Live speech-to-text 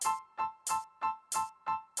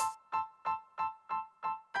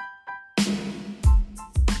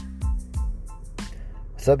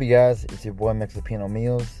What's up, you guys? It's your boy Mexapino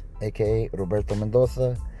Meals, aka Roberto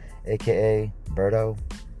Mendoza, aka Berto,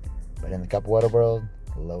 but in the Capoeira world,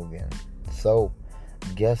 Logan. So,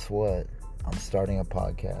 guess what? I'm starting a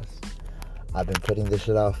podcast. I've been putting this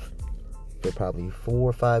shit off for probably 4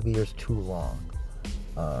 or 5 years too long.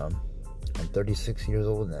 I'm 36 years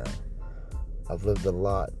old now. I've lived a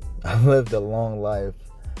lot. I've lived a long life,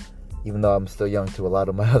 even though I'm still young to a lot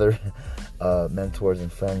of my other mentors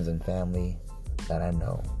and friends and family that I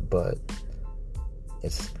know. But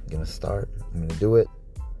it's gonna start. I'm gonna do it.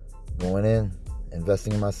 Going in,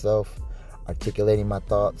 investing in myself, articulating my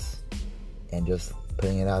thoughts, and just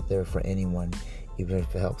putting it out there for anyone, even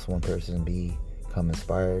if it helps one person become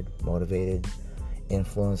inspired, motivated,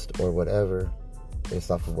 influenced, or whatever,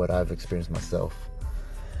 based off of what I've experienced myself.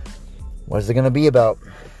 What is it gonna be about?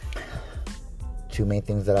 2 main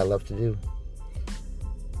things that I love to do: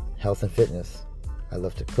 health and fitness. I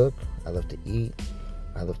love to cook, I love to eat,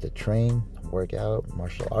 I love to train, work out,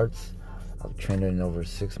 martial arts. I've trained in over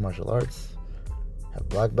 6 martial arts, have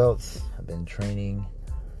black belts. I've been training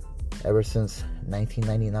ever since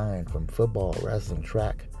 1999, from football, wrestling,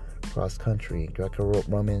 track, cross country,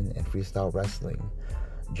 Greco-Roman and freestyle wrestling,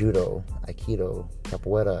 judo, aikido,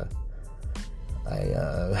 capoeira,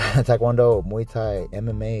 taekwondo, Muay Thai,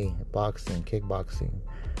 MMA, boxing, kickboxing.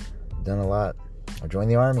 Done a lot. I joined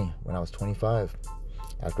the Army when I was 25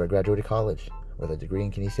 after I graduated college with a degree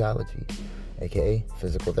in kinesiology, aka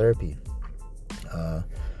physical therapy.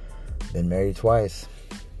 Been married twice,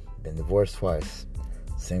 been divorced twice,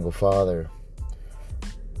 single father.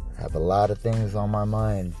 Have a lot of things on my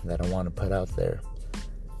mind that I want to put out there,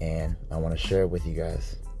 and I want to share it with you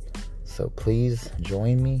guys. So please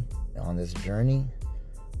join me on this journey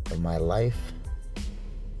of my life,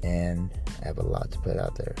 and I have a lot to put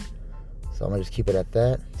out there. So I'm going to just keep it at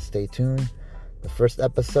that. Stay tuned. The first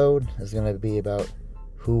episode is going to be about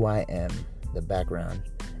who I am, the background,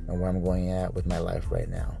 and where I'm going at with my life right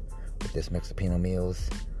now with this Mexapino Meals,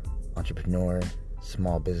 entrepreneur,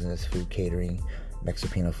 small business, food catering,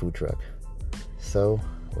 Mexapino food truck. So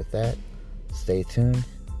with that, stay tuned.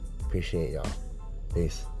 Appreciate y'all.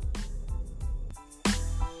 Peace.